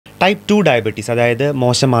Type 2 diabetes, അതായത്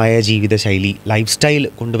മോശമായ ജീവിതശൈലി ലൈഫ് സ്റ്റൈൽ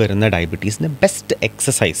കൊണ്ടുവരുന്ന ഡയബറ്റീസിന് ബെസ്റ്റ്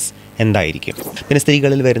എക്സസൈസ് എന്തായിരിക്കും? പിന്നെ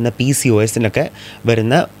സ്ത്രീകളിൽ വരുന്ന PCOSനൊക്കെ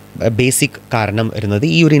വരുന്ന ബേസിക് കാരണം വരുന്നത്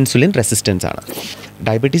ഈ ഒരു ഇൻസുലിൻ റെസിസ്റ്റൻസ് ആണ്.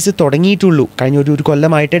 ഡയബറ്റീസ് തുടങ്ങിയിട്ടുള്ളൂ, കഴിഞ്ഞ ഒരു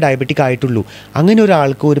കൊല്ലമായിട്ടേ ഡയബറ്റിക് ആയിട്ടുള്ളൂ, അങ്ങനെ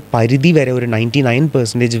ഒരാൾക്ക് ഒരു പരിധി വരെ, ഒരു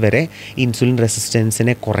 99% വരെ ഇൻസുലിൻ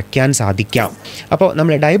റെസിസ്റ്റൻസിനെ കുറയ്ക്കാൻ സാധിക്കാം. അപ്പോൾ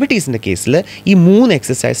നമ്മൾ ഡയബറ്റീസിൻ്റെ കേസിൽ ഈ 3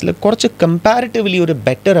 എക്സസൈസിൽ കുറച്ച് കമ്പാരിറ്റീവ്ലി ഒരു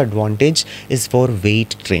better advantage is for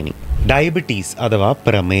weight training. Diabetes അഥവാ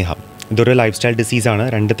പ്രമേഹം ഇതൊരു ലൈഫ് സ്റ്റൈൽ ഡിസീസാണ്.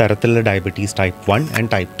 2 തരത്തിലുള്ള diabetes, type 1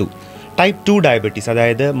 and type 2. Type 2 diabetes,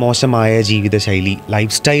 അതായത് മോശമായ ജീവിതശൈലി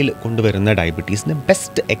ലൈഫ് സ്റ്റൈൽ കൊണ്ടുവരുന്ന ഡയബറ്റീസിന്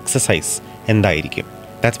ബെസ്റ്റ് എക്സസൈസ് എന്തായിരിക്കും?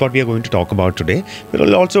 That's what we are going to talk about today. We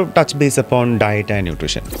will also touch base upon diet and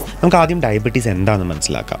nutrition. നമുക്ക് ആദ്യം ഡയബറ്റീസ് എന്താണെന്ന്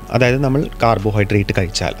മനസ്സിലാക്കാം. അതായത് നമ്മൾ കാർബോഹൈഡ്രേറ്റ്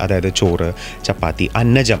കഴിച്ചാൽ, അതായത് ചോറ്, ചപ്പാത്തി,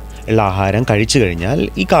 അന്നജം ഉള്ള ആഹാരം കഴിച്ചു കഴിഞ്ഞാൽ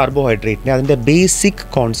ഈ കാർബോഹൈഡ്രേറ്റിനെ അതിൻ്റെ ബേസിക്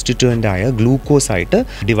കോൺസ്റ്റിറ്റ്യൂവൻ്റായ ഗ്ലൂക്കോസായിട്ട്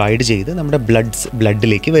ഡിവൈഡ് ചെയ്ത് നമ്മുടെ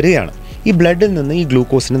ബ്ലഡിലേക്ക് വരികയാണ്. ഈ ബ്ലഡിൽ നിന്ന് ഈ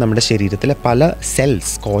ഗ്ലൂക്കോസിന് നമ്മുടെ ശരീരത്തിലെ പല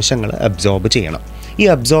കോശങ്ങൾ അബ്സോർബ് ചെയ്യണം. ഈ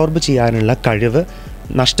അബ്സോർബ് ചെയ്യാനുള്ള കഴിവ്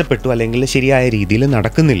നഷ്ടപ്പെട്ടു, അല്ലെങ്കിൽ ശരിയായ രീതിയിൽ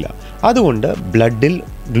നടക്കുന്നില്ല. അതുകൊണ്ട് ബ്ലഡിൽ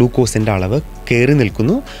ഗ്ലൂക്കോസിൻ്റെ അളവ് കയറി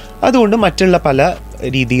നിൽക്കുന്നു. അതുകൊണ്ട് മറ്റുള്ള പല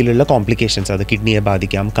രീതിയിലുള്ള കോംപ്ലിക്കേഷൻസ്, അത് കിഡ്നിയെ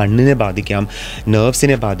ബാധിക്കാം, കണ്ണിനെ ബാധിക്കാം,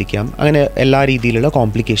 നെർവ്സിനെ ബാധിക്കാം, അങ്ങനെ എല്ലാ രീതിയിലുള്ള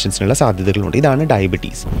കോംപ്ലിക്കേഷൻസിനുള്ള സാധ്യതകളുണ്ട്. ഇതാണ്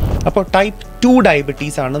ഡയബറ്റീസ്. അപ്പോൾ ടൈപ്പ് 2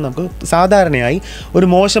 ഡയബറ്റീസ് ആണ് നമുക്ക് സാധാരണയായി ഒരു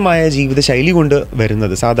മോശമായ ജീവിതശൈലി കൊണ്ട്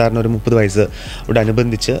വരുന്നത്. സാധാരണ ഒരു 30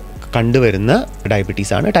 വയസ്സോടനുബന്ധിച്ച് കണ്ടുവരുന്ന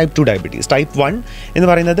ഡയബറ്റീസാണ് ടൈപ്പ് 2 ഡയബറ്റീസ്. ടൈപ്പ് 1 എന്ന്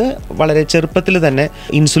പറയുന്നത് വളരെ ചെറുപ്പത്തിൽ തന്നെ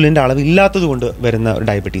ഇൻസുലിൻ്റെ അളവ് ഇല്ലാത്തത് കൊണ്ട് വരുന്ന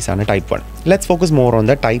ഡയബറ്റീസാണ് type 1. Let's focus more on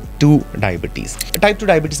the type 2 diabetes. Type 2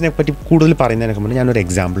 ഡയബറ്റീസിനെ പറ്റി കൂടുതൽ പറയുന്നതിനൊക്കെ മുന്നേ ഞാനൊരു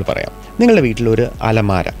എക്സാമ്പിൾ പറയാം. നിങ്ങളുടെ വീട്ടിലൊരു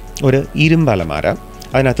അലമാര, ഒരു ഇരുമ്പ് അലമാര,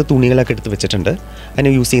 അതിനകത്ത് തുണികളൊക്കെ എടുത്ത് വെച്ചിട്ടുണ്ട്. അതിന്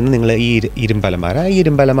യൂസ് ചെയ്യുന്ന നിങ്ങൾ ഈ ഇരുമ്പ്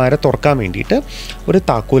അലമാര തുറക്കാൻ വേണ്ടിയിട്ട് ഒരു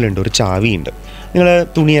താക്കോലുണ്ട്, ഒരു ചാവിയുണ്ട്. നിങ്ങൾ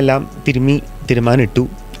തുണിയെല്ലാം തിരുമാനിട്ടു,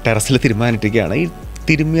 ടെറസിൽ തിരുമാനിട്ടിരിക്കുകയാണ്. ഈ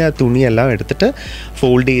തിരുമ്മിയ തുണിയെല്ലാം എടുത്തിട്ട്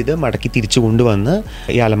ഫോൾഡ് ചെയ്ത് മടക്കി തിരിച്ചു കൊണ്ടുവന്ന്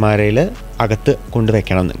ഈ അലമാരയിൽ അകത്ത്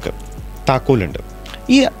കൊണ്ടുവയ്ക്കണം. നിങ്ങൾക്ക് താക്കോലുണ്ട്.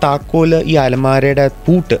 ഈ അലമാരയുടെ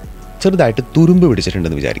പൂട്ട് ചെറുതായിട്ട് തുരുമ്പ്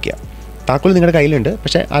പിടിച്ചിട്ടുണ്ടെന്ന് വിചാരിക്കുക. താക്കോൽ നിങ്ങളുടെ കയ്യിലുണ്ട്,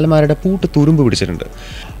 പക്ഷേ അലമാരയുടെ പൂട്ട് തുരുമ്പ് പിടിച്ചിട്ടുണ്ട്.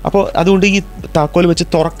 അപ്പോൾ അതുകൊണ്ട് ഈ താക്കോൽ വെച്ച്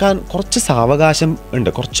തുറക്കാൻ കുറച്ച് സാവകാശം ഉണ്ട്,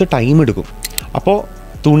 കുറച്ച് ടൈം എടുക്കും. അപ്പോൾ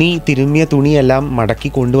തിരുമ്മിയ തുണിയെല്ലാം മടക്കി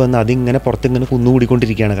കൊണ്ടുവന്ന് അതിങ്ങനെ പുറത്തിങ്ങനെ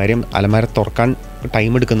കുന്നുകൂടിക്കൊണ്ടിരിക്കുകയാണ്. കാര്യം അലമാര തുറക്കാൻ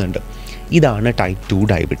ടൈം എടുക്കുന്നുണ്ട്. ഇതാണ് ടൈപ്പ് 2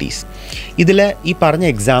 ഡയബറ്റീസ്. ഇതിൽ ഈ പറഞ്ഞ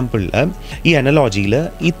എക്സാമ്പിളിൽ, ഈ അനലോജിയിൽ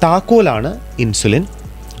ഈ താക്കോലാണ് ഇൻസുലിൻ,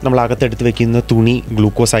 നമ്മൾ അകത്തെടുത്ത് വയ്ക്കുന്ന തുണി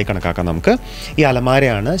ഗ്ലൂക്കോസായി കണക്കാക്കാം നമുക്ക്. ഈ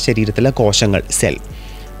അലമാരയാണ് ശരീരത്തിലെ കോശങ്ങൾ, സെൽ.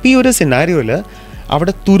 ഈ ഒരു സിനാരിയോയിൽ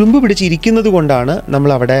അവിടെ തുരുമ്പ് പിടിച്ചിരിക്കുന്നത് കൊണ്ടാണ്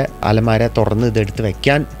നമ്മൾ അവിടെ അലമാര തുറന്ന് ഇതെടുത്ത്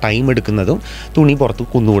വയ്ക്കാൻ ടൈം എടുക്കുന്നതും തുണി പുറത്ത്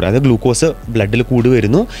കുന്നുകൂടുക. അത് ഗ്ലൂക്കോസ് ബ്ലഡിൽ കൂടി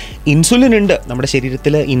വരുന്നു. ഇൻസുലിൻ ഉണ്ട്, നമ്മുടെ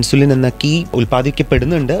ശരീരത്തിൽ ഇൻസുലിൻ എന്ന കീ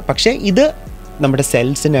ഉൽപ്പാദിക്കപ്പെടുന്നുണ്ട്. പക്ഷേ ഇത് നമ്മുടെ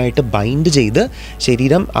സെൽസിനായിട്ട് ബൈൻഡ് ചെയ്ത്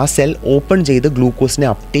ശരീരം ആ സെൽ ഓപ്പൺ ചെയ്ത് ഗ്ലൂക്കോസിനെ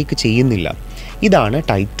അപ്ടേക്ക് ചെയ്യുന്നില്ല. ഇതാണ്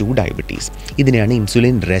ടൈപ്പ് 2 ഡയബറ്റീസ്. ഇതിനെയാണ്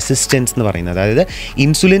ഇൻസുലിൻ റെസിസ്റ്റൻസ് എന്ന് പറയുന്നത്. അതായത്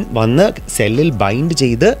ഇൻസുലിൻ വന്ന് സെല്ലിൽ ബൈൻഡ്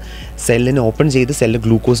ചെയ്ത് സെല്ലിനെ ഓപ്പൺ ചെയ്ത് സെല്ല്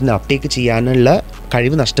ഗ്ലൂക്കോസിനെ അപ്ടേക്ക് ചെയ്യാനുള്ള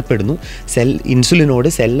കഴിവ് നഷ്ടപ്പെടുന്നു. ഇൻസുലിനോട്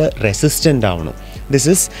സെല്ല് റെസിസ്റ്റൻ്റ് ആവണം. This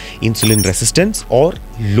is insulin resistance or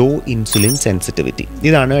law insulin sensitivity.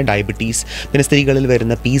 ഇതാണ് ഡയബറ്റീസ്. പിന്നെ സ്ത്രീകളിൽ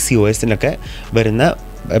വരുന്ന PCOSനൊക്കെ വരുന്ന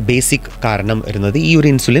ബേസിക് കാരണം വരുന്നത് ഈ ഒരു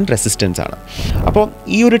ഇൻസുലിൻ റെസിസ്റ്റൻസ് ആണ്. അപ്പോൾ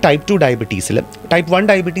ഈ ഒരു ടൈപ്പ് 2 ഡയബറ്റീസിൽ ടൈപ്പ് 1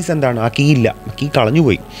 ഡയബറ്റീസ് എന്താണ്? ആ കീ ഇല്ല, കീ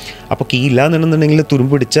കളഞ്ഞുപോയി. അപ്പോൾ കീ ഇല്ല എന്നുണ്ടെന്നുണ്ടെങ്കിൽ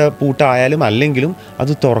തുരുമ്പ് പിടിച്ച പൂട്ടായാലും അല്ലെങ്കിലും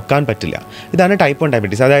അത് തുറക്കാൻ പറ്റില്ല. ഇതാണ് ടൈപ്പ് 1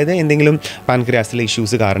 ഡയബറ്റീസ്. അതായത് എന്തെങ്കിലും പാൻക്രിയാസിലെ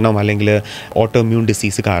ഇഷ്യൂസ് കാരണം, അല്ലെങ്കിൽ ഓട്ടോഇമ്മ്യൂൺ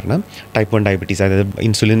ഡിസീസ് കാരണം ടൈപ്പ് 1 ഡയബറ്റീസ്, അതായത്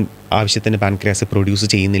ഇൻസുലിൻ ആവശ്യത്തിന് പാൻക്രിയാസ് പ്രൊഡ്യൂസ്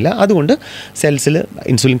ചെയ്യുന്നില്ല. അതുകൊണ്ട് സെൽസിൽ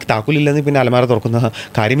ഇൻസുലിൻ താക്കോലില്ലെന്ന് പിന്നെ അലമാര തുറക്കുന്ന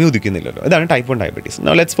കാര്യമേ ഉദിക്കുന്നില്ലല്ലോ. ഇതാണ് type 1 diabetes.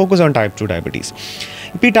 Now let's focus on type 2 diabetes.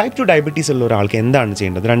 ഇപ്പോൾ ഈ ടൈപ്പ് 2 ഡയബറ്റീസ് ഉള്ള ഒരാൾക്ക് എന്താണ്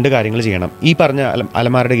ചെയ്യേണ്ടത്? 2 കാര്യങ്ങൾ ചെയ്യണം. ഈ പറഞ്ഞ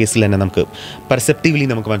അലമാരയുടെ കേസിൽ തന്നെ നമുക്ക് പെർസെപ്റ്റീവ്ലി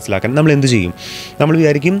നമുക്ക് മനസ്സിലാക്കാൻ നമ്മൾ എന്ത് ചെയ്യും? നമ്മൾ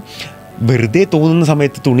വിചാരിക്കും വെറുതെ തോന്നുന്ന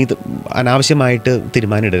സമയത്ത് തുണി അനാവശ്യമായിട്ട്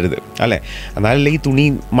തീരുമാനമിടരുത്, അല്ലേ? എന്നാലല്ലേ ഈ തുണി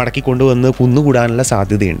മടക്കി കൊണ്ടുവന്ന് കുന്നുകൂടാനുള്ള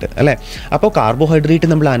സാധ്യതയുണ്ട്, അല്ലേ? അപ്പോൾ കാർബോഹൈഡ്രേറ്റ്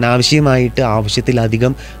നമ്മൾ അനാവശ്യമായിട്ട്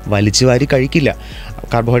ആവശ്യത്തിലധികം വലിച്ചു വാരി കഴിക്കില്ല.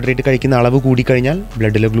 കാർബോഹൈഡ്രേറ്റ് കഴിക്കുന്ന അളവ് കൂടിക്കഴിഞ്ഞാൽ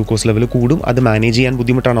ബ്ലഡിലെ ഗ്ലൂക്കോസ് ലെവൽ കൂടും. അത് മാനേജ് ചെയ്യാൻ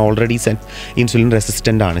ബുദ്ധിമുട്ടാണ്. ഓൾറെഡി ഇൻസുലിൻ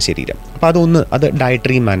റെസിസ്റ്റൻ്റ് ആണ് ശരീരം. അപ്പോൾ അത്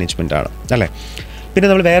ഡയറ്ററി മാനേജ്മെൻ്റ് ആണ്, അല്ലേ? പിന്നെ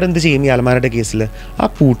നമ്മൾ വേറെ എന്ത് ചെയ്യും? ഈ അലമാരയുടെ കേസിൽ ആ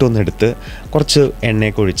പൂട്ടൊന്നെടുത്ത് കുറച്ച്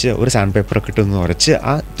എണ്ണയൊക്കെ ഒഴിച്ച് ഒരു സാൻഡ് പേപ്പറൊക്കെ ഇട്ടൊന്ന് ഉരച്ച്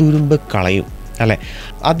ആ തുരുമ്പ് കളയും, അല്ലേ?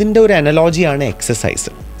 അതിൻ്റെ ഒരു അനലോജിയാണ്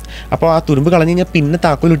എക്സസൈസ്. അപ്പോൾ ആ തുരുമ്പ് കളഞ്ഞ് കഴിഞ്ഞാൽ പിന്നെ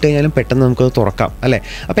താക്കോൽ ഇട്ട് കഴിഞ്ഞാലും പെട്ടെന്ന് നമുക്കത് തുറക്കാം അല്ലേ.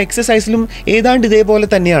 അപ്പോൾ എക്സസൈസിലും ഏതാണ്ട് ഇതേപോലെ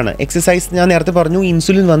തന്നെയാണ്. എക്സസൈസ് ഞാൻ നേരത്തെ പറഞ്ഞു,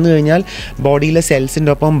 ഇൻസുലിൻ വന്നു കഴിഞ്ഞാൽ ബോഡിയിലെ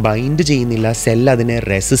സെൽസിൻ്റെ ഒപ്പം ബൈൻഡ് ചെയ്യുന്നില്ല, സെൽ അതിനെ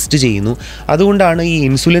റെസിസ്റ്റ് ചെയ്യുന്നു. അതുകൊണ്ടാണ് ഈ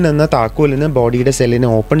ഇൻസുലിൻ എന്ന താക്കോലിന് ബോഡിയുടെ സെല്ലിനെ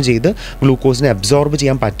ഓപ്പൺ ചെയ്ത് ഗ്ലൂക്കോസിനെ അബ്സോർബ്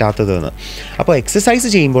ചെയ്യാൻ പറ്റാത്തതെന്ന്. അപ്പോൾ എക്സസൈസ്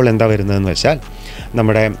ചെയ്യുമ്പോൾ എന്താ വരുന്നതെന്ന് വെച്ചാൽ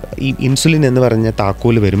നമ്മുടെ ഈ ഇൻസുലിൻ എന്ന് പറഞ്ഞ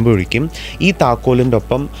താക്കോൽ വരുമ്പോഴേക്കും ഈ താക്കോലിൻ്റെ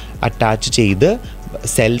ഒപ്പം അറ്റാച്ച് ചെയ്ത്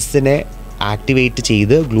സെൽസിനെ ആക്ടിവേറ്റ്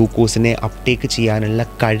ചെയ്ത് ഗ്ലൂക്കോസിനെ അപ്ടേക്ക് ചെയ്യാനുള്ള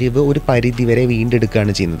കഴിവ് ഒരു പരിധിവരെ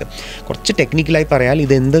വീണ്ടെടുക്കുകയാണ് ചെയ്യുന്നത്. കുറച്ച് ടെക്നിക്കലായി പറയാൽ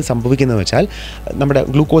ഇതെന്ത് സംഭവിക്കുന്നതെന്ന് വെച്ചാൽ നമ്മുടെ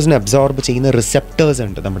ഗ്ലൂക്കോസിനെ അബ്സോർബ് ചെയ്യുന്ന റിസെപ്റ്റേഴ്സ്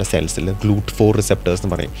ഉണ്ട് നമ്മുടെ സെൽസിൽ, GLUT4 റിസെപ്റ്റേഴ്സ്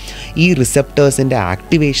എന്ന് പറയും. ഈ റിസെപ്റ്റേഴ്സിൻ്റെ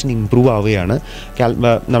ആക്ടിവേഷൻ ഇമ്പ്രൂവ് ആവുകയാണ്.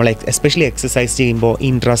 നമ്മൾ എസ്പെഷ്യലി എക്സസൈസ് ചെയ്യുമ്പോൾ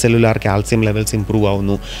intra cellular calcium levels improve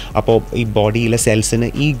ആവുന്നു. അപ്പോൾ ഈ ബോഡിയിലെ സെൽസിന്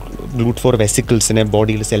ഈ GLUT4 വെസിക്കിൾസിനെ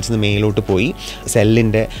ബോഡിയിലെ സെൽസിന് മേലോട്ട് പോയി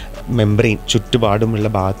സെല്ലിൻ്റെ മെംബ്രെയിൻ ചുറ്റുപാടുമുള്ള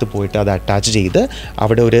ഭാഗത്ത് പോയിട്ട് അത് അറ്റാച്ച് ചെയ്ത്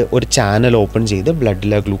അവിടെ ഒരു ചാനൽ ഓപ്പൺ ചെയ്ത്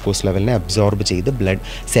ബ്ലഡിലെ ഗ്ലൂക്കോസ് ലെവലിനെ അബ്സോർബ് ചെയ്ത് ബ്ലഡ്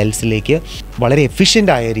സെൽസിലേക്ക് വളരെ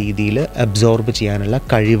എഫിഷ്യൻ്റ് ആയ രീതിയിൽ അബ്സോർബ് ചെയ്യാനുള്ള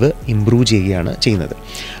കഴിവ് ഇമ്പ്രൂവ് ചെയ്യുകയാണ് ചെയ്യുന്നത്.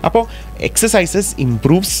 അപ്പോൾ exercises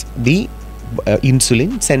improves the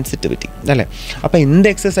insulin sensitivity അല്ലേ. അപ്പോൾ എന്ത്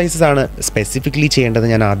എക്സസൈസസ് ആണ് സ്പെസിഫിക്കലി ചെയ്യേണ്ടത്?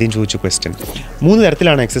 ഞാൻ ആദ്യം ചോദിച്ച ക്വസ്റ്റ്യൻ. 3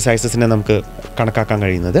 തരത്തിലാണ് എക്സസൈസസിനെ നമുക്ക് കണക്കാക്കാൻ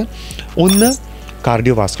കഴിയുന്നത്. ഒന്ന്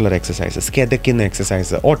കാർഡിയോ വാസ്കുലർ എക്സസൈസസ്, കിതയ്ക്കുന്ന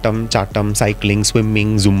എക്സസൈസ്, ഓട്ടം, ചാട്ടം, സൈക്ലിംഗ്,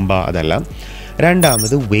 സ്വിമ്മിങ്, സുംബ അതെല്ലാം.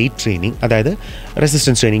 രണ്ടാമത് വെയ്റ്റ് ട്രെയിനിങ്, അതായത്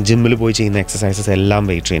റെസിസ്റ്റൻസ് ട്രെയിനിങ്, ജിമ്മിൽ പോയി ചെയ്യുന്ന എക്സസൈസസ് എല്ലാം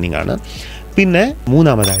വെയ്റ്റ് ട്രെയിനിങ് ആണ്. പിന്നെ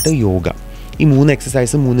മൂന്നാമതായിട്ട് യോഗ. ഈ 3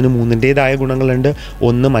 എക്സസൈസ് 3-ൻ്റേതായ ഗുണങ്ങളുണ്ട്.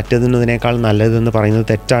 ഒന്ന് മറ്റേതിനേക്കാൾ നല്ലതെന്ന് പറയുന്നത്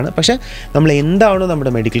തെറ്റാണ്. പക്ഷേ നമ്മൾ എന്താണോ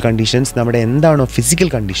നമ്മുടെ മെഡിക്കൽ കണ്ടീഷൻസ്, നമ്മുടെ എന്താണോ ഫിസിക്കൽ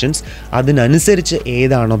കണ്ടീഷൻസ്, അതിനനുസരിച്ച്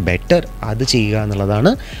ഏതാണോ ബെറ്റർ അത് ചെയ്യുക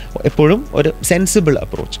എന്നുള്ളതാണ് എപ്പോഴും ഒരു സെൻസിബിൾ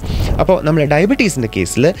അപ്രോച്ച്. അപ്പോൾ നമ്മുടെ ഡയബറ്റീസിൻ്റെ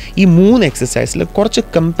കേസിൽ ഈ 3 എക്സസൈസിൽ കുറച്ച്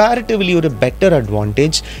കമ്പാരിറ്റീവ്ലി ഒരു better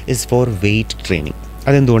advantage is for weight training.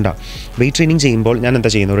 അതെന്തുകൊണ്ടാണ്? വെയ്റ്റ് ട്രെയിനിങ് ചെയ്യുമ്പോൾ ഞാൻ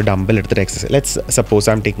എന്താ ചെയ്യുന്നത്? ഒരു ഡംബൽ എടുത്തിട്ട് exercise, let's suppose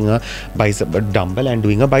I am taking A dumbbell and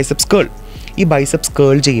doing A biceps കേൾ. ഈ ബൈസെപ്സ്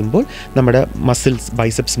കേൾ ചെയ്യുമ്പോൾ നമ്മുടെ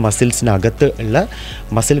ബൈസെപ്സ് മസിൽസിനകത്ത് ഉള്ള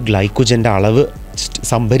മസിൽ ഗ്ലൈക്കോജൻ്റെ അളവ്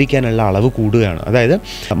സംഭരിക്കാനുള്ള അളവ് കൂടുകയാണ്. അതായത്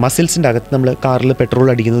മസിൽസിൻ്റെ അകത്ത് നമ്മൾ കാറിൽ പെട്രോൾ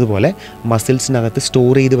അടിക്കുന്നത് പോലെ മസിൽസിനകത്ത്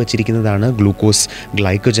സ്റ്റോർ ചെയ്ത് വെച്ചിരിക്കുന്നതാണ് ഗ്ലൂക്കോസ്.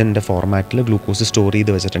 ഗ്ലൈക്കോജൻ്റെ ഫോർമാറ്റിൽ ഗ്ലൂക്കോസ് സ്റ്റോർ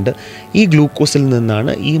ചെയ്ത് വെച്ചിട്ടുണ്ട്. ഈ ഗ്ലൂക്കോസിൽ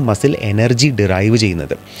നിന്നാണ് ഈ മസിൽ എനർജി ഡിറൈവ്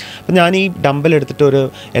ചെയ്യുന്നത്. അപ്പോൾ ഞാൻ ഈ ഡംബൽ എടുത്തിട്ട്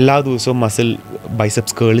എല്ലാ ദിവസവും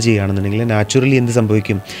ബൈസെപ്സ് കേൾ ചെയ്യുകയാണെന്നുണ്ടെങ്കിൽ നാച്ചുറലി എന്ത്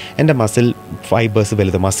സംഭവിക്കും? എൻ്റെ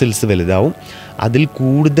മസിൽസ് വലുതാവും. അതിൽ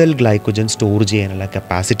കൂടുതൽ ഗ്ലൈക്കോജൻ സ്റ്റോർ ചെയ്യാനുള്ള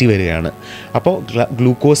കപ്പാസിറ്റി വരികയാണ്. അപ്പോൾ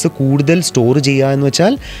ഗ്ലൂക്കോസ് കൂടുതൽ സ്റ്റോർ ചെയ്യുക എന്ന്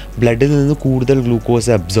വെച്ചാൽ ബ്ലഡിൽ നിന്ന് കൂടുതൽ ഗ്ലൂക്കോസ്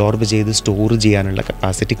അബ്സോർബ് ചെയ്ത് സ്റ്റോർ ചെയ്യാനുള്ള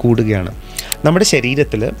കപ്പാസിറ്റി കൂടുകയാണ്. നമ്മുടെ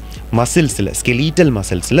ശരീരത്തിൽ സ്കെലീറ്റൽ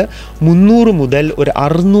മസിൽസിൽ 300 മുതൽ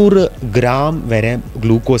 600 ഗ്രാം വരെ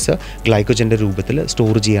ഗ്ലൂക്കോസ് ഗ്ലൈക്കോജൻ്റെ രൂപത്തിൽ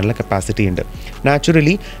സ്റ്റോർ ചെയ്യാനുള്ള കപ്പാസിറ്റി ഉണ്ട്.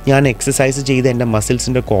 നാച്ചുറലി ഞാൻ എക്സസൈസ് ചെയ്ത് എൻ്റെ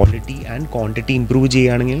മസിൽസിൻ്റെ ക്വാളിറ്റി ആൻഡ് ക്വാണ്ടിറ്റി ഇമ്പ്രൂവ്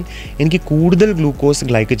ചെയ്യുകയാണെങ്കിൽ എനിക്ക് കൂടുതൽ ഗ്ലൂക്കോസ്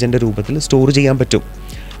ഗ്ലൈക്കോജൻ്റെ രൂപത്തിൽ സ്റ്റോർ ചെയ്യാൻ പറ്റും.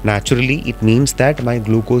 naturally it means that my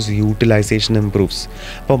glucose utilization improves.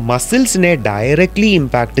 അപ്പോൾ മസിൽസിനെ ഡയറക്റ്റ്ലി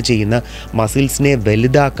ഇമ്പാക്റ്റ് ചെയ്യുന്ന മസിൽസിനെ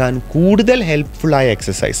വലുതാക്കാൻ കൂടുതൽ ഹെൽപ്ഫുള്ളായ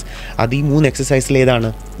എക്സസൈസ് അത് ഈ 3 എക്സസൈസിൽ ഏതാണ്?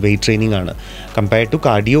 വെയ്റ്റ് ട്രെയിനിങ് ആണ്. Compared to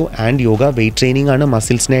cardio and yoga, weight training ആണ്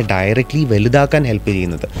മസിൽസിനെ ഡയറക്റ്റ്ലി വലുതാക്കാൻ ഹെൽപ്പ്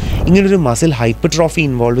ചെയ്യുന്നത്. ഇങ്ങനൊരു മസിൽ ഹൈപ്പർട്രോഫി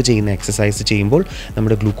ഇൻവോൾവ് ചെയ്യുന്ന എക്സസൈസ് ചെയ്യുമ്പോൾ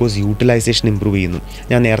നമ്മുടെ ഗ്ലൂക്കോസ് യൂട്ടിലൈസേഷൻ ഇമ്പ്രൂവ് ചെയ്യുന്നു.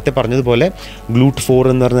 ഞാൻ നേരത്തെ പറഞ്ഞതുപോലെ GLUT4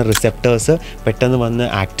 എന്ന് പറഞ്ഞ റിസെപ്റ്റേഴ്സ് പെട്ടെന്ന് വന്ന്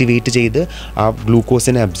ആക്ടിവേറ്റ് ചെയ്ത് ആ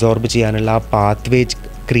ഗ്ലൂക്കോസിനെ അബ്സോർബ് ചെയ്യാനുള്ള ആ പാത്വേ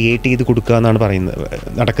ക്രിയേറ്റ് ചെയ്ത് കൊടുക്കുക എന്നാണ്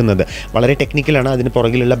നടക്കുന്നത്. വളരെ ടെക്നിക്കലാണ്, അതിന്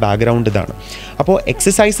പുറകിലുള്ള ബാക്ക്ഗ്രൗണ്ട് ഇതാണ്. അപ്പോൾ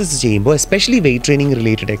എക്സസൈസസ് ചെയ്യുമ്പോൾ especially weight training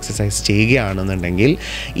related exercise ചെയ്യുകയാണെന്നുണ്ടെങ്കിൽ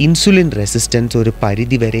ഇൻസുലിൻ റെസിസ്റ്റൻസ് ഒരു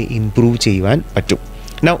പരിധിവരെ ഇമ്പ്രൂവ് ചെയ്യുവാൻ പറ്റും.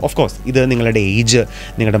 നൗ ഓഫ് കോഴ്സ് ഇത് നിങ്ങളുടെ ഏജ്,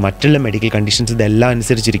 നിങ്ങളുടെ മറ്റുള്ള മെഡിക്കൽ കണ്ടീഷൻസ് ഇതെല്ലാം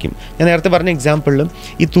അനുസരിച്ചിരിക്കും. ഞാൻ നേരത്തെ പറഞ്ഞ എക്സാമ്പിളിലും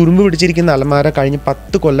ഈ തുരുമ്പ് പിടിച്ചിരിക്കുന്ന അലമാര കഴിഞ്ഞ്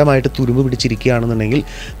 10 കൊല്ലമായിട്ട് തുരുമ്പ് പിടിച്ചിരിക്കുകയാണെന്നുണ്ടെങ്കിൽ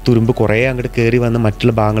തുരുമ്പ് കുറേ അങ്ങോട്ട് കയറി വന്ന്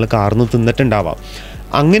മറ്റുള്ള ഭാഗങ്ങൾ കാർന്നു തിന്നിട്ടുണ്ടാവാം.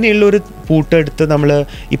 അങ്ങനെയുള്ളൊരു പൂട്ടെടുത്ത് നമ്മൾ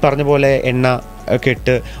ഈ പറഞ്ഞ പോലെ എണ്ണ ഒക്കെ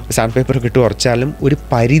ഇട്ട് സാൻഡ് പേപ്പറൊക്കെ ഇട്ട് ഉറച്ചാലും ഒരു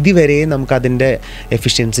പരിധി വരെ നമുക്കതിൻ്റെ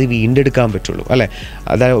എഫിഷ്യൻസി വീണ്ടെടുക്കാൻ പറ്റുള്ളൂ അല്ലേ.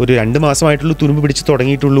 അതായത് ഒരു 2 മാസമായിട്ടുള്ള തുരുമ്പ് പിടിച്ച്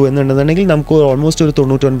തുടങ്ങിയിട്ടുള്ളൂ എന്നുണ്ടെന്നുണ്ടെങ്കിൽ നമുക്ക് ഓൾമോസ്റ്റ് ഒരു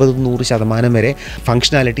 99-100% വരെ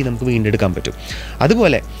ഫങ്ഷനാലിറ്റി നമുക്ക് വീണ്ടെടുക്കാൻ പറ്റും.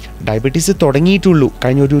 അതുപോലെ ഡയബറ്റീസ് തുടങ്ങിയിട്ടുള്ളൂ,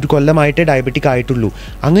 കഴിഞ്ഞ ഒരു കൊല്ലമായിട്ടേ ഡയബറ്റിക് ആയിട്ടുള്ളൂ,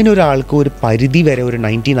 അങ്ങനെ ഒരാൾക്ക് ഒരു പരിധി വരെ ഒരു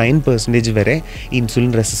 99% വരെ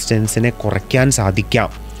ഇൻസുലിൻ റെസിസ്റ്റൻസിനെ കുറയ്ക്കാൻ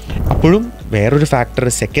സാധിക്കാം. അപ്പോഴും വേറൊരു ഫാക്ടർ,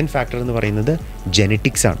 സെക്കൻഡ് ഫാക്ടർ എന്ന് പറയുന്നത്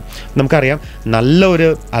ജെനറ്റിക്സ് ആണ്. നമുക്കറിയാം, നല്ലൊരു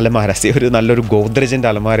അലമാര, നല്ലൊരു ഗോദ്രജിൻ്റെ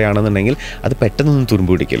അലമാരയാണെന്നുണ്ടെങ്കിൽ അത് പെട്ടെന്നൊന്നും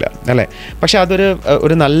തുരുമ്പ് പിടിക്കില്ല അല്ലേ. പക്ഷേ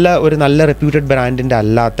അതൊരു നല്ല റെപ്യൂട്ടഡ് ബ്രാൻഡിൻ്റെ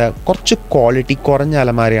അല്ലാത്ത കുറച്ച് ക്വാളിറ്റി കുറഞ്ഞ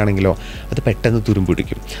അലമാരയാണെങ്കിലോ അത് പെട്ടെന്ന് തുരുമ്പ്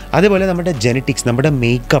പിടിക്കും. അതേപോലെ നമ്മുടെ ജെനറ്റിക്സ്, നമ്മുടെ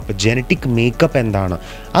ജെനറ്റിക് മേക്കപ്പ് എന്താണ്,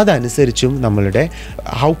 അതനുസരിച്ചും നമ്മളുടെ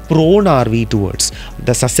how prawn R V towards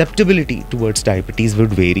the susceptibility towards diabetes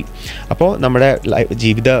would vary. അപ്പോൾ നമ്മുടെ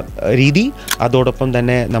ജീവിത രീതി, അതോടൊപ്പം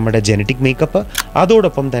തന്നെ നമ്മുടെ ജെനറ്റിക് മേക്കപ്പ്,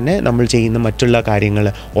 അതോടൊപ്പം തന്നെ നമ്മൾ ചെയ്യുന്ന മറ്റുള്ള കാര്യങ്ങൾ,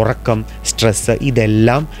 ഉറക്കം, സ്ട്രെസ്സ്,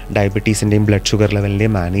 ഇതെല്ലാം ഡയബറ്റീസിൻ്റെയും ബ്ലഡ് ഷുഗർ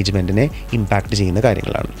ലെവലിൻ്റെയും മാനേജ്മെൻറ്റിനെ ഇമ്പാക്റ്റ് ചെയ്യുന്ന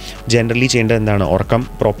കാര്യങ്ങളാണ്. ജനറലി ചെയ്യേണ്ടത് എന്താണ്? ഉറക്കം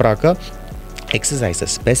പ്രോപ്പറാക്കുക,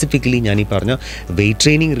 എക്സസൈസസ്, സ്പെസിഫിക്കലി ഞാൻ ഈ പറഞ്ഞ വെയ്റ്റ്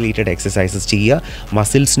ട്രെയിനിങ് റിലേറ്റഡ് എക്സസൈസസ് ചെയ്യുക,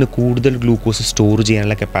 മസിൽസിന് കൂടുതൽ ഗ്ലൂക്കോസ് സ്റ്റോർ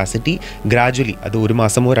ചെയ്യാനുള്ള കപ്പാസിറ്റി ഗ്രാജ്വലി, അത് 1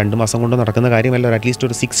 മാസമോ 2 മാസം കൊണ്ടോ നടക്കുന്ന കാര്യമല്ല, അറ്റ്ലീസ്റ്റ്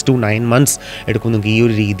ഒരു 6 to 9 months എടുക്കും നിങ്ങൾക്ക് ഈ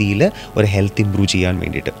ഒരു രീതിയിൽ ഒരു ഹെൽത്ത് ഇമ്പ്രൂവ് ചെയ്യാൻ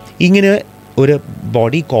വേണ്ടിയിട്ട്. ഇങ്ങനെ ഒരു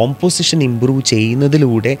ബോഡി കോമ്പോസിഷൻ ഇമ്പ്രൂവ്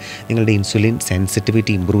ചെയ്യുന്നതിലൂടെ നിങ്ങളുടെ ഇൻസുലിൻ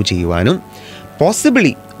സെൻസിറ്റിവിറ്റി ഇമ്പ്രൂവ് ചെയ്യുവാനും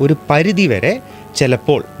പോസിബിളി ഒരു പരിധി വരെ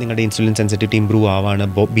ചിലപ്പോൾ നിങ്ങളുടെ insulin sensitivity improve ആവാണ്,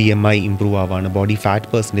 BMI improve ആവാണ്, body fat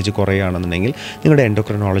percentage കുറയുകയാണെന്നുണ്ടെങ്കിൽ നിങ്ങളുടെ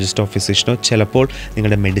എൻഡോക്രിനോളജിസ്റ്റോ ഫിസിഷ്യനോ ചിലപ്പോൾ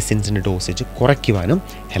നിങ്ങളുടെ മെഡിസിൻസിൻ്റെ ഡോസേജ് കുറയ്ക്കുവാനും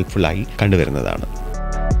ഹെൽപ്ഫുള്ളായി കണ്ടുവരുന്നതാണ്.